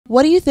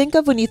What do you think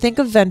of when you think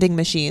of vending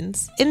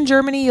machines? In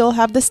Germany, you'll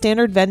have the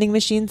standard vending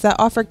machines that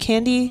offer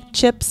candy,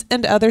 chips,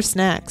 and other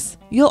snacks.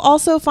 You'll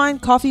also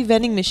find coffee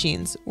vending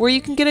machines, where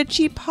you can get a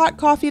cheap hot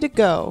coffee to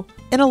go.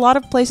 In a lot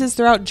of places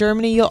throughout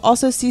Germany, you'll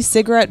also see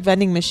cigarette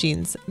vending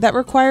machines that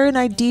require an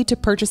ID to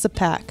purchase a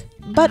pack.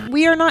 But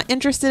we are not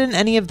interested in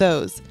any of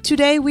those.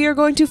 Today, we are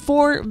going to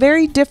 4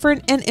 very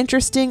different and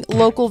interesting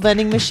local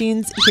vending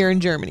machines here in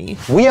Germany.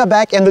 We are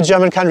back in the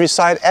German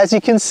countryside, as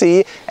you can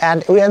see,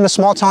 and we are in the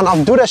small town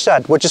of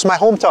Duderstadt, which is my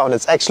hometown.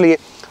 It's actually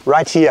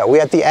right here.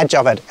 We're at the edge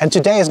of it. And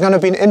today is going to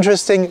be an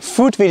interesting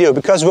food video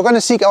because we're going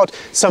to seek out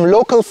some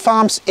local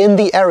farms in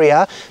the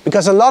area,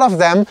 because a lot of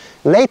them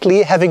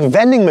lately having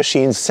vending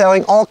machines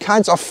selling all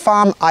kinds of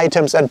farm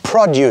items and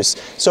produce.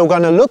 So we're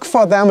going to look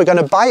for them. We're going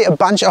to buy a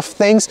bunch of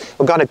things.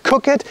 We're going to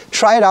cook it,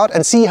 try it out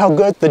and see how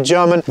good the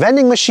German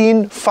vending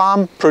machine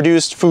farm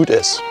produced food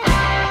is.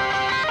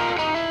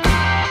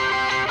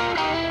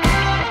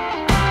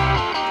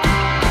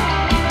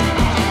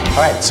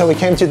 Alright, so we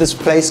came to this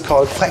place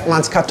called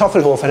Freckmanns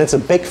Kartoffelhof, and it's a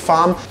big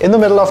farm in the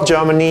middle of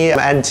Germany,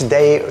 and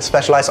they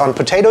specialize on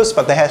potatoes,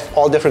 but they have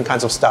all different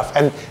kinds of stuff.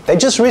 And they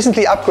just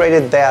recently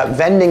upgraded their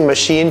vending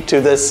machine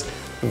to this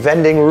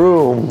vending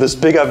room, this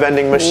bigger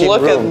vending machine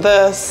room. Look at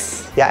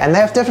this. Yeah, and they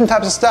have different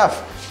types of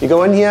stuff. You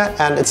go in here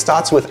and it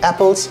starts with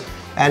apples.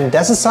 And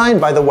there's a sign,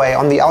 by the way,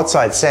 on the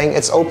outside saying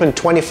it's open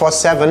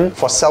 24/7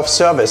 for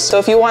self-service. So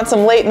if you want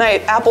some late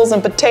night apples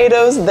and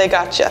potatoes, they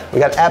got you. We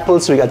got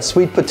apples, we got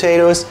sweet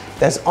potatoes,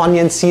 there's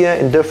onions here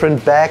in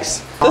different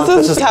bags.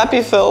 This is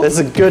happy filled. This is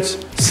a good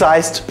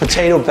sized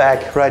potato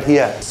bag right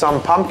here.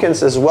 Some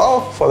pumpkins as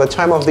well for the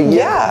time of the year.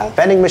 Yeah.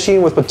 Vending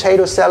machine with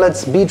potato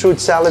salads, beetroot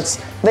salads.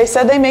 They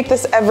said they make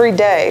this every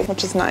day,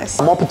 which is nice.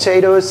 More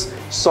potatoes,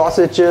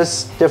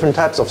 sausages, different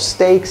types of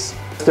steaks.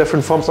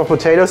 Different forms of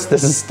potatoes.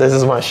 This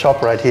is my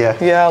shop right here.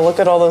 Yeah, look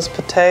at all those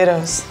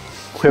potatoes.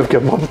 We've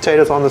got more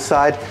potatoes on the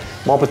side,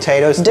 more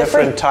potatoes,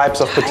 different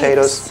types of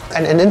potatoes.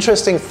 And an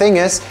interesting thing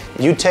is,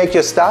 you take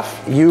your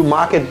stuff, you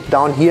mark it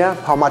down here,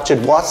 how much it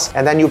was,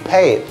 and then you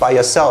pay by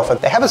yourself. And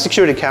they have a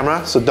security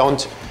camera, so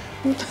don't,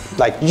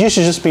 you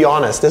should just be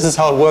honest. This is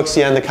how it works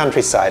here in the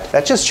countryside.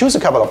 Let's just choose a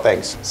couple of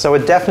things. So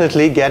we're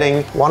definitely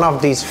getting one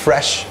of these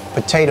fresh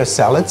potato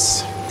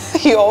salads.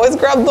 You always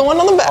grab the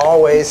one on the back.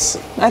 Always.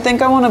 I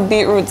think I want a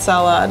beetroot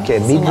salad. Okay,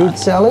 beetroot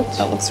salad.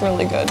 That looks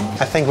really good.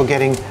 I think we're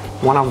getting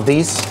one of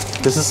these.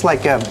 This is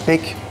like a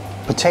big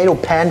potato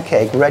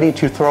pancake ready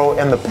to throw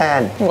in the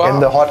pan in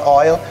the hot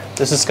oil.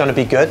 This is going to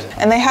be good.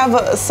 And they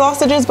have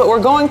sausages, but we're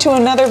going to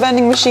another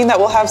vending machine that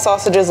will have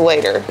sausages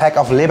later. Pack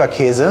of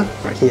Leberkäse.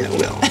 Right here,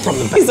 Will. From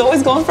the back. He's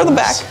always going for the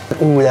back.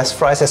 Ooh, there's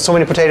fries. There's so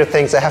many potato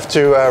things. I have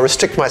to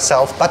restrict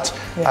myself, but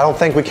I don't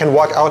think we can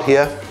walk out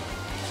here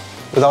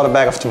without a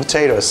bag of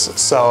potatoes.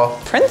 So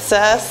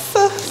princess,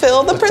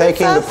 fill the princess.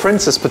 Taking the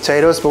princess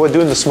potatoes, but we're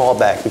doing the small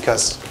bag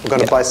because we're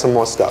gonna buy some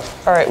more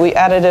stuff. All right, we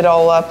added it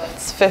all up.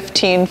 It's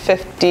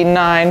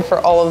 $15.59 for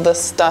all of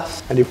this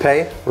stuff. And you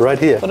pay right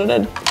here. Put it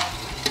in.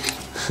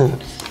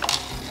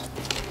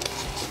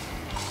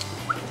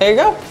 There you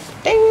go.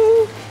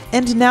 Ding.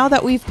 And now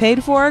that we've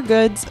paid for our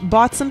goods,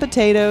 bought some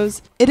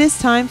potatoes, it is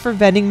time for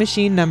vending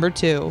machine number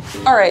 2.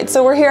 All right,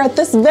 so we're here at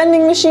this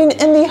vending machine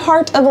in the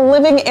heart of a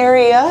living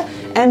area,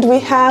 and we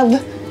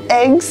have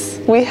eggs,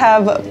 we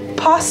have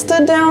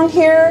pasta down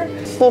here.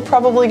 We'll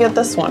probably get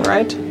this one,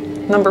 right?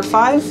 Number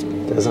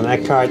 5. There's an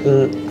egg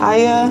carton.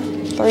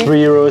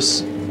 3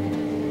 euros,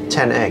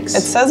 10 eggs.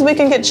 It says we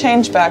can get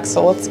change back,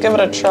 so let's give it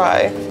a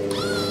try.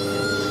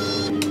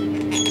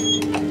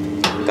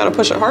 Gotta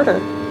push it harder.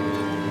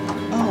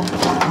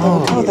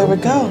 Oh, there we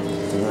go.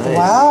 Nice.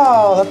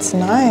 Wow, that's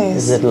nice.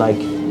 Is it like,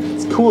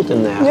 it's cooled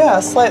in there? Yeah,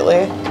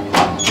 slightly.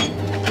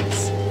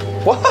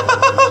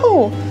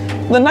 Wow!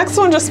 The next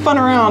one just spun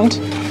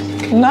around.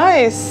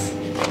 Nice.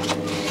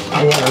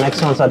 Oh yeah, the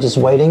next ones are just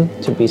waiting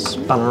to be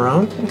spun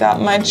around. Got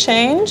my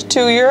change, 2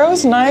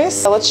 euros,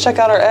 nice. Let's check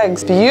out our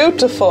eggs.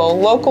 Beautiful,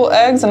 local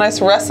eggs, a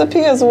nice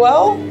recipe as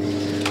well.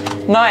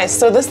 Nice,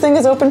 so this thing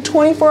is open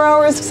 24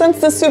 hours. Since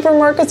the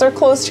supermarkets are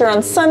closed here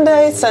on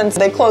Sunday, since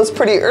they close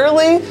pretty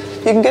early,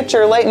 you can get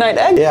your late night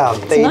egg. Yeah,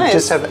 they nice.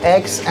 just have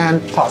eggs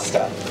and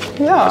pasta.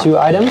 Yeah. 2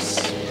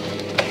 items,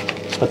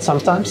 but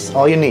sometimes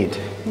all you need.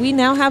 We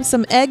now have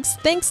some eggs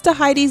thanks to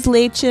Heidi's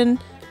Lädchen,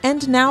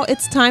 and now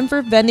it's time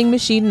for vending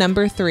machine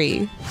number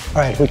 3.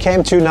 All right, we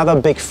came to another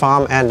big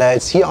farm, and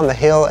it's here on the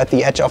hill at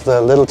the edge of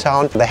the little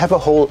town. They have a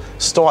whole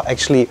store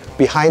actually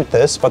behind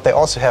this, but they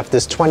also have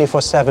this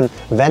 24/7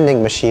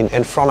 vending machine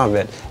in front of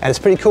it. And it's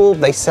pretty cool.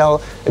 They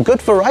sell a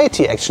good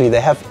variety actually.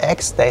 They have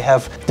eggs, they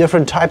have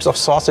different types of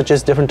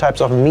sausages, different types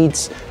of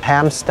meats,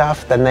 ham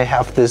stuff. Then they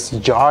have these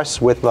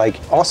jars with like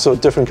also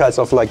different kinds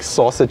of like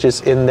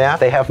sausages in there.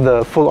 They have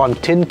the full-on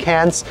tin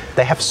cans.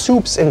 They have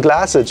soups in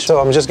glasses. So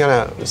I'm just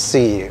gonna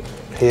see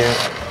here.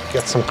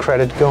 Get some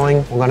credit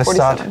going. We're gonna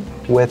 47.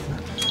 start with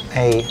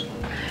a...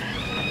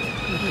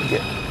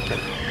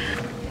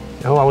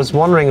 Oh, I was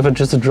wondering if it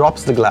just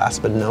drops the glass,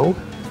 but no.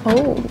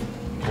 Oh,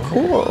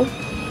 cool.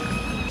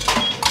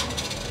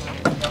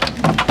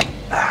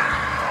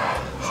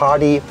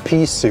 hearty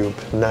pea soup.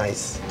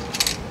 Nice.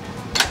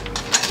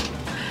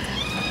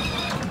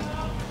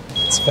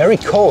 It's very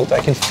cold.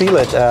 I can feel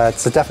it.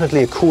 It's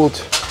definitely a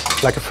cooled,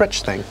 like a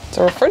fridge thing. It's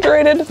a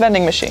refrigerated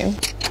vending machine.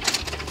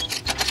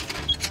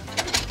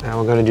 And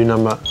we're gonna do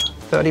number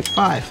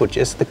 35, which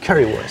is the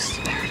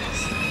currywurst. There it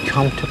is.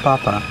 Come to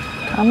Papa.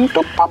 Come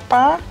to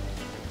Papa.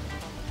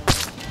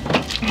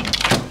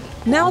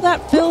 Now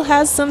that Phil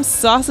has some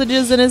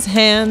sausages in his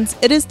hands,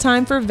 it is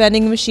time for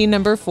vending machine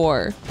number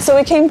 4. So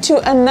we came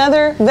to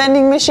another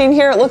vending machine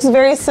here. It looks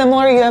very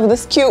similar. You have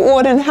this cute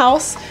wooden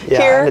house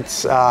here. And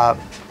it's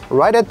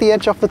right at the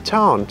edge of the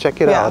town.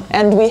 Check it out.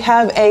 And we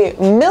have a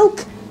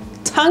milk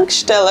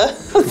Tankstelle.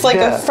 It's like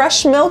a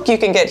fresh milk you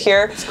can get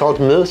here. It's called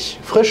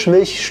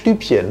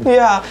Frischmilchstübchen.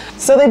 Yeah,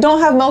 so they don't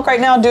have milk right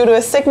now due to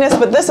a sickness,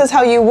 but this is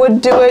how you would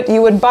do it.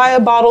 You would buy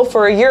a bottle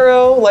for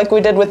 €1, like we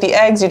did with the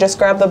eggs. You just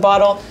grab the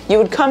bottle. You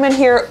would come in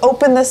here,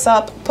 open this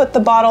up, put the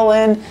bottle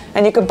in,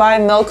 and you could buy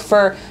milk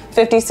for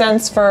 50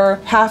 cents for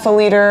half a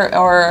liter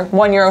or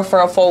 €1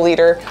 for a full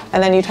liter,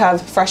 and then you'd have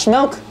fresh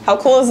milk. How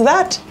cool is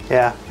that?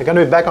 Yeah, we're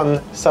gonna be back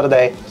on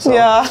Saturday. So.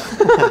 Yeah,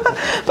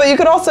 but you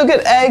could also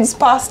get eggs,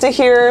 pasta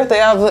here. They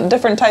have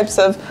different types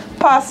of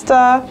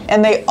pasta,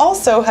 and they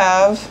also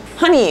have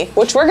honey,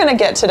 which we're gonna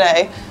get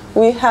today.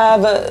 We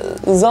have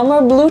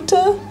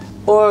Sommerblüte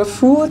or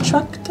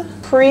Fruchtrakte.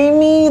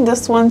 Creamy,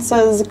 this one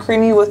says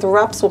creamy with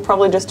Raps. We'll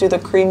probably just do the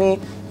creamy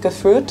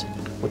Gefrüht.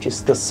 Which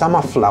is the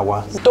summer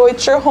flower.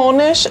 Deutscher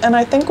Honig, and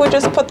I think we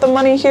just put the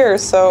money here,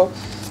 so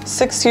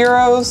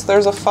 €6,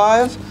 there's a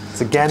 5. It's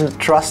again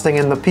trusting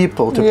in the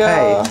people to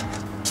pay.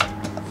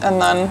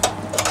 And then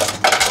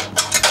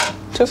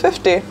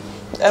 $2.50.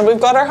 And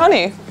we've got our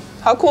honey.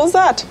 How cool is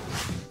that?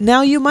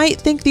 Now you might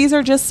think these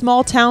are just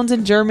small towns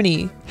in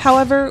Germany.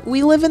 However,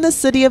 we live in the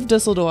city of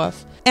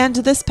Düsseldorf. And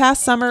this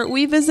past summer,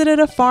 we visited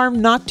a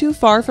farm not too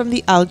far from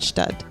the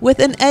Altstadt, with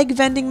an egg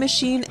vending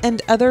machine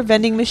and other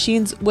vending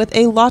machines with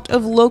a lot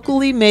of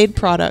locally made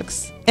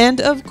products. And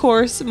of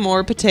course,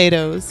 more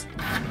potatoes.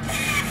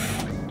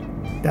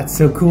 That's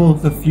so cool,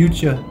 the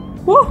future.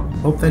 Woo.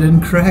 Hope they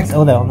didn't crack.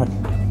 Oh, they're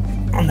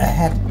on the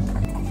head.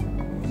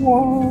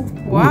 Whoa.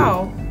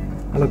 Wow.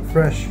 I look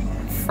fresh.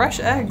 Fresh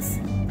eggs.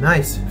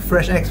 Nice.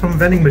 Fresh eggs from a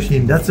vending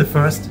machine. That's a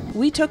first.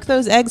 We took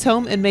those eggs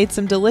home and made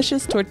some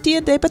delicious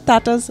tortilla de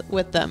patatas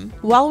with them.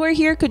 While we're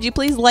here, could you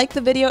please like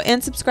the video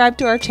and subscribe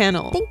to our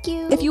channel? Thank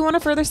you. If you want to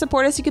further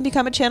support us, you can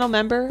become a channel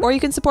member, or you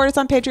can support us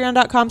on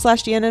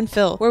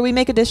patreon.com/DeannaandPhil, where we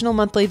make additional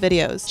monthly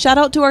videos. Shout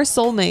out to our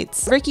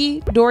soulmates,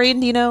 Ricky, Dorian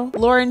Dino,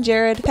 Lauren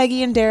Jared,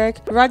 Peggy and Derek,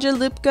 Roger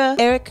Lupka,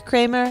 Eric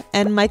Kramer,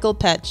 and Michael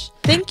Petch.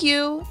 Thank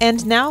you.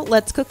 And now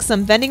let's cook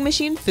some vending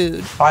machine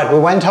food. All right, we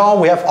went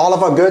home, we have all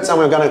of our goods, and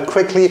we're gonna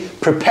quickly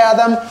prepare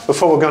them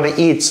before we're gonna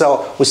eat.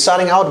 So we're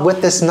starting out with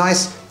this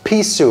nice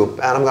pea soup,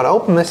 and I'm gonna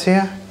open this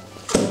here.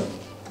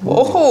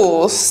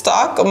 Whoa,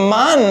 stock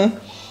man.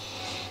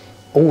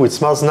 Oh, it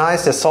smells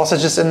nice. There's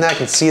sausages in there, I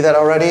can see that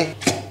already.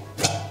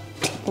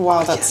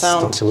 Wow, that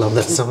sound. Don't you love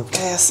that sound?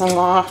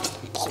 ASMR.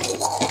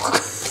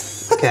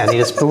 Okay, I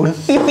need a spoon.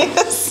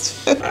 Yes.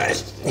 All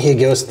right, here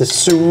goes the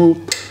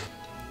soup.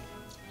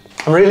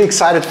 I'm really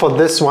excited for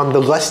this one,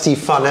 the rusty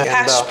pfanne.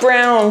 Hash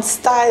brown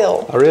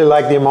style. I really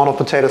like the amount of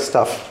potato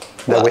stuff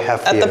that we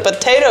have at here. the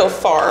potato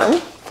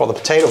farm. For the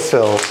potato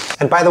fill.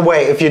 And by the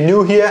way, if you're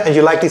new here and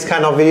you like these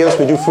kind of videos,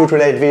 we do food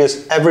related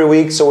videos every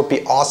week, so it would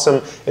be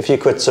awesome if you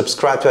could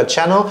subscribe to our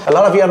channel. A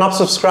lot of you are not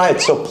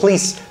subscribed, so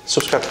please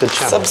subscribe to the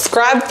channel.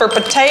 Subscribe for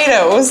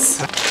potatoes.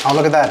 Oh,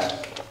 look at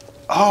that.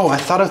 Oh, I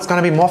thought it was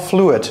gonna be more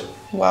fluid.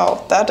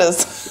 Wow, that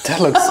is... That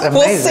looks amazing.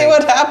 We'll see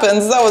what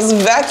happens. That was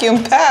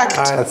vacuum packed.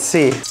 All right, let's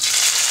see.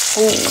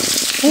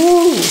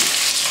 Ooh.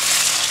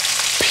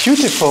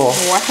 Beautiful.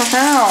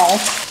 Wow.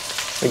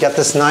 We got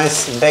this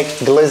nice baked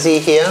glizzy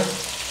here.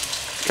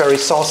 Curry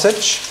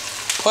sausage.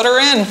 Put her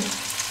in.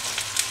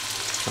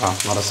 Oh,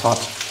 not as hot.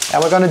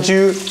 And we're gonna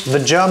do the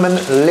German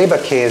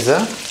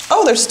Leberkäse.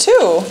 Oh, there's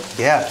 2.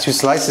 Yeah, 2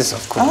 slices,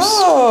 of course.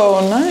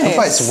 Oh, nice.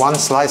 But it's 1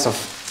 slice of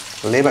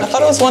Leberkäse. I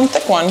thought it was 1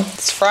 thick one.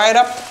 Let's fry it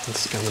up.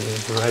 It's gonna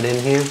be right in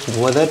here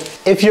with it.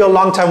 If you're a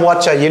long-time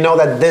watcher, you know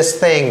that this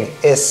thing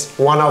is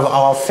one of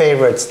our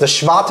favorites, the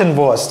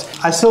Schwartenwurst.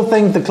 I still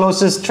think the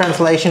closest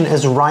translation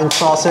is Rhine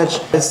sausage.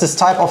 It's this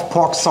type of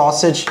pork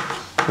sausage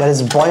that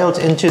is boiled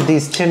into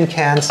these tin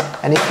cans,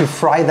 and if you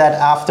fry that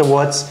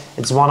afterwards,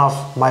 it's one of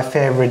my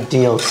favorite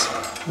deals.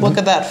 Look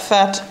at that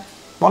fat.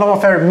 One of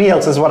my favorite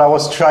meals is what I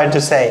was trying to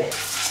say.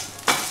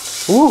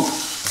 Ooh,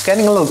 it's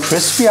getting a little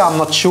crispier. I'm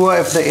not sure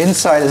if the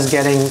inside is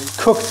getting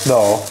cooked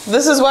though.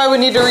 This is why we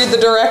need to read the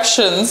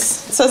directions.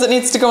 It says it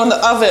needs to go in the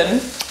oven.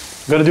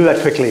 I'm gonna do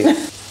that quickly.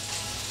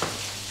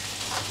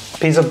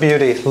 Piece of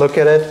beauty, look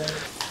at it.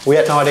 We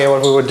had no idea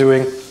what we were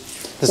doing.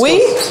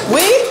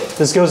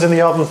 This goes in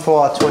the oven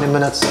for 20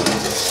 minutes.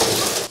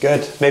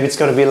 Good, maybe it's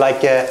gonna be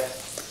like a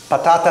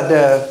patata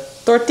de...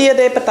 Tortilla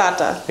de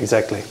patata.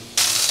 Exactly.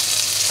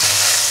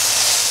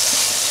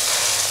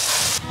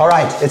 All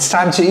right, it's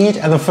time to eat,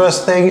 and the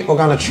first thing we're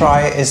gonna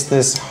try is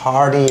this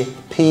hearty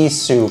pea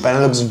soup, and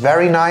it looks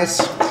very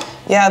nice.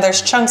 Yeah,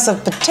 there's chunks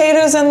of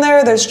potatoes in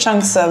there. There's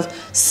chunks of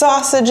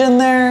sausage in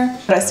there.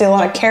 I see a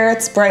lot of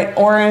carrots, bright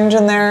orange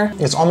in there.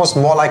 It's almost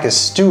more like a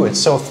stew. It's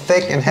so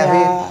thick and heavy.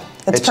 Yeah,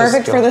 it's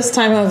perfect for this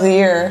time of the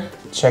year.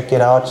 Check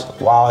it out.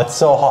 Wow, it's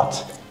so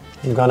hot.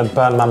 I'm gonna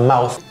burn my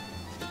mouth.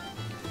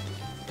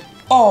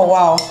 Oh,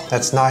 wow.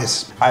 That's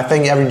nice. I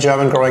think every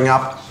German growing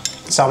up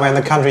somewhere in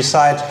the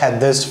countryside had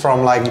this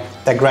from like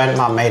their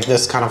grandma made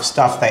this kind of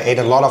stuff. They ate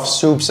a lot of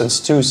soups and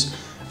stews.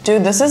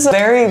 Dude, this is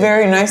very,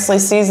 very nicely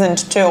seasoned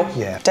too.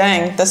 Yeah.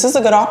 Dang, this is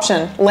a good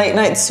option. Late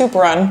night soup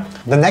run.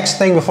 The next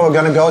thing before we're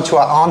gonna go to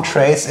our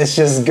entrees is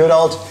just good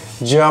old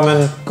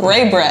German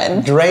Gray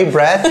bread.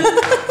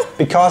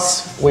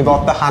 because we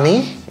bought the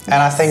honey, and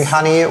I think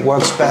honey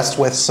works best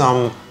with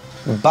some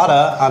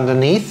butter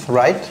underneath,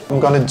 right?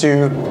 I'm gonna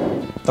do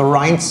the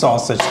Rhine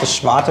sausage, the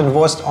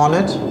Schwartenwurst on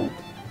it.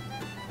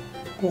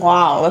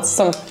 Wow, that's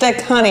some thick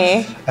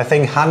honey. I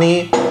think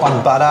honey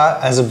on butter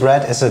as a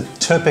bread is a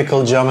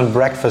typical German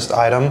breakfast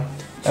item.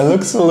 It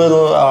looks a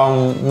little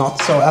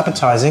not so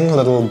appetizing, a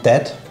little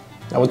dead,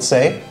 I would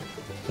say.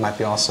 Might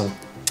be awesome.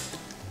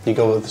 You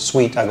go with the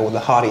sweet, I go with the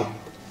hearty.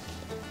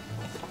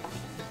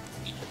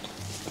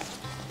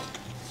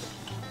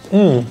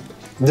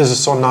 This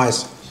is so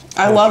nice.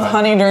 I love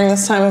honey during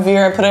this time of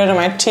year. I put it in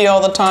my tea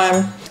all the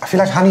time. I feel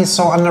like honey is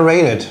so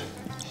underrated.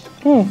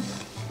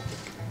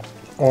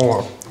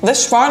 Oh.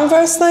 This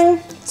Schwartenwurst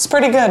thing, it's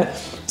pretty good.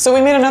 So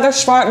we made another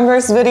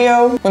Schwartenwurst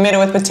video. We made it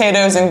with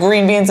potatoes and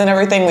green beans and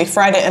everything. We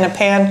fried it in a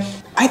pan.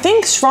 I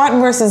think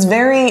Schwartenwurst is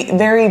very,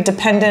 very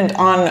dependent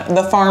on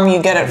the farm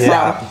you get it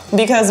from.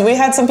 Because we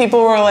had some people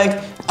who were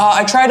like,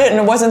 I tried it and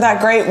it wasn't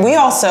that great. We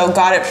also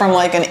got it from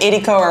like an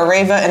Edeka or a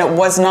Reva and it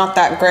was not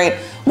that great.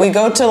 We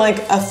go to like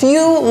a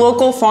few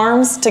local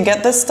farms to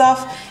get this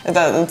stuff.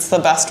 It's the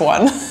best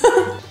one.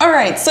 All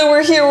right, so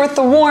we're here with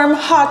the warm,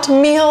 hot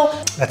meal.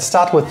 Let's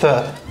start with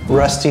the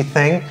rusty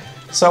thing.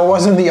 So it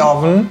was in the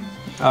oven,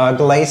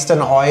 glazed in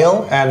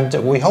oil, and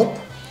we hope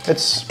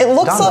it's It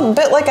looks done. a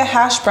bit like a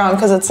hash brown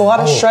because it's a lot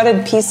of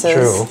shredded pieces.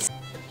 True.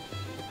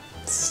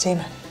 Steam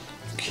it.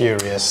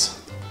 Curious.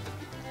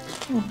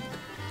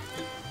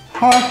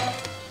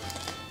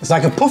 It's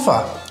like a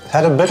puffer. It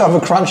had a bit of a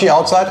crunchy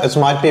outside. It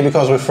might be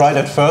because we fried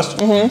it first,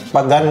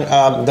 but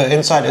then the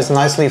inside is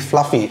nicely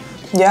fluffy.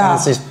 Yeah. And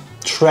it's these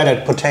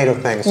shredded potato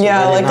things.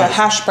 Yeah, Really like nice. a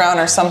hash brown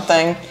or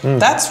something.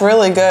 That's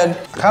really good.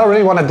 I kind of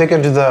really want to dig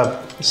into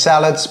the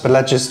salads, but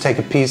let's just take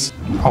a piece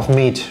of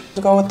meat.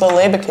 Go with the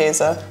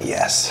Leberkäse.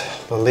 Yes,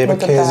 the Look at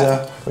Leberkäse.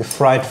 that. We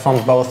fried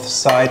from both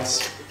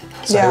sides.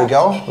 So here we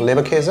go,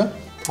 Leberkäse.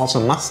 Also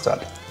mustard.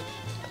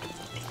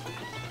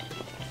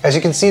 As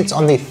you can see, it's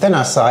on the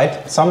thinner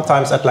side.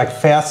 Sometimes at like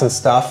fairs and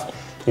stuff,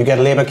 you get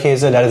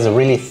Leberkäse that is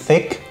really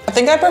thick. I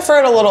think I prefer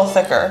it a little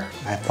thicker.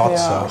 I thought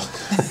so.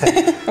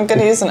 I'm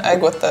gonna use an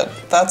egg with it.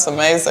 That's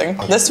amazing.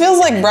 This feels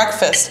like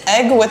breakfast.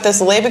 Egg with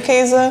this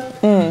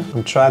Leberkäse.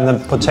 I'm trying the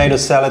potato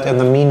salad in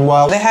the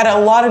meanwhile. They had a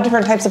lot of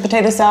different types of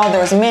potato salad.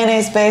 There was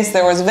mayonnaise based,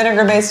 there was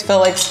vinegar based,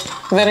 Felix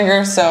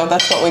vinegar, so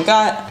that's what we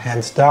got.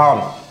 Hands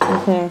down.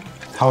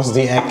 How's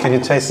the egg? Can you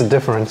taste the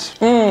difference?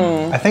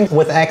 I think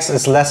with eggs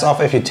it's less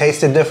of if you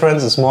taste the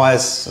difference, it's more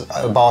as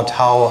about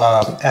how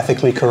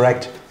ethically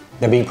correct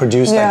they're being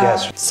produced, I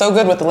guess. So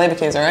good with the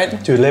Leberkäse,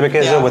 right? Dude,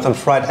 Leberkäse Yeah. with a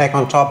fried egg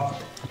on top,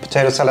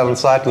 potato salad on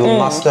side, a little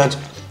mustard.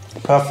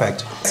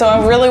 Perfect. So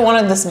I really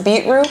wanted this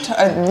beetroot.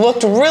 It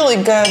looked really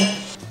good.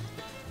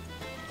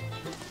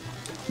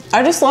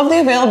 I just love the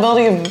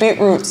availability of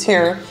beetroots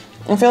here.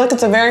 I feel like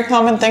it's a very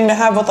common thing to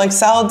have with like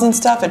salads and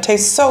stuff. It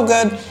tastes so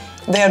good.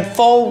 They had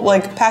full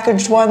like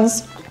packaged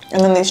ones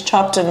and then these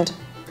chopped and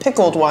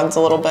pickled ones a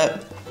little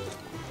bit.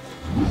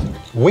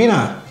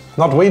 Wiener,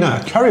 not Wiener,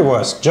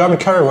 currywurst, German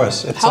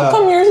currywurst. It's How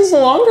come yours is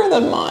longer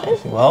than mine?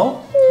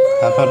 Well,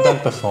 I've heard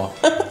that before.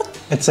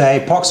 It's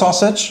a pork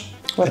sausage.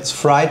 It's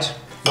fried.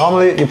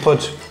 Normally you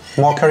put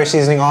more curry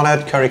seasoning on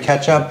it, curry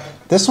ketchup.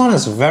 This one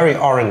is very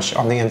orange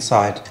on the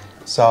inside.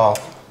 So,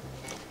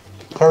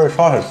 curry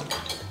sausage.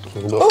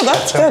 Oh,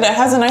 that's good. It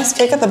has a nice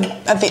kick at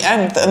the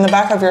end, in the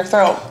back of your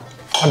throat.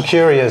 I'm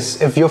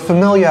curious if you're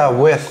familiar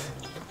with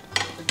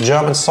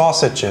German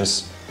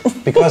sausages,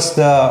 because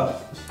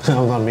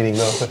I'm not meaning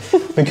those,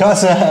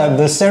 because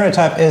the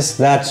stereotype is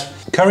that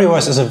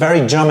currywurst is a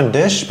very German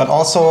dish, but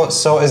also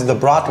so is the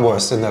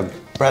bratwurst in the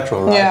bread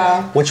roll, right?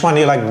 Yeah. Which one do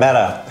you like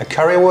better? A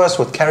currywurst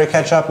with curry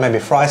ketchup, maybe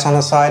fries on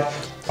the side,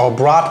 or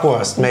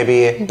bratwurst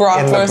maybe in the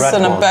Bratwurst bread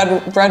and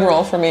roll? a bread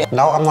roll for me.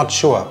 Now I'm not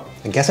sure.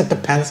 I guess it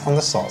depends on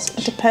the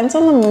sausage. Depends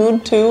on the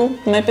mood too.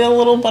 Maybe a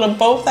little bit of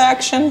both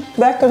action,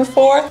 back and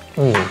forth.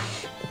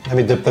 Let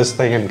me dip this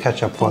thing in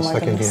ketchup for a my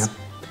second goodness. here.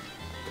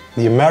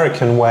 The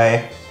American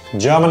way.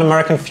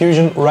 German-American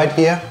fusion right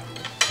here.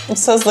 It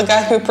says the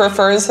guy who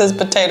prefers his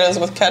potatoes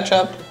with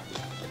ketchup.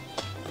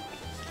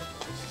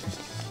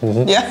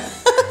 Yeah.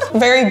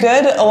 Very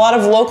good. A lot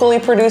of locally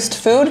produced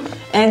food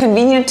and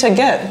convenient to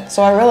get.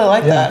 So I really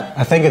like that.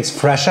 I think it's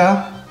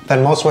fresher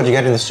than most what you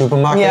get in the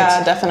supermarkets.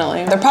 Yeah,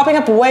 definitely. They're popping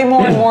up way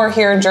more and more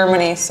here in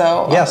Germany,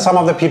 so... Yeah, some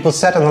of the people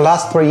said in the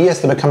last 3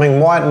 years they're becoming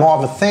more and more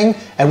of a thing,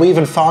 and we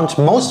even found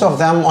most of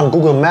them on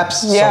Google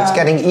Maps, so it's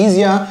getting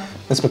easier.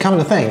 It's becoming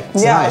a thing.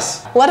 It's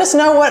nice. Let us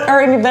know what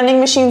are in vending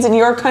machines in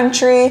your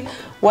country.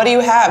 What do you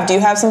have? Do you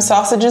have some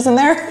sausages in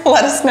there?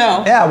 Let us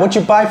know. Yeah, would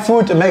you buy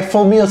food and make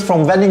full meals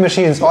from vending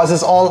machines, or is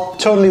this all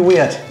totally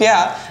weird?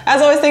 Yeah.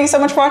 As always, thank you so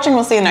much for watching.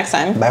 We'll see you next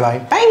time. Bye-bye.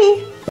 Bye.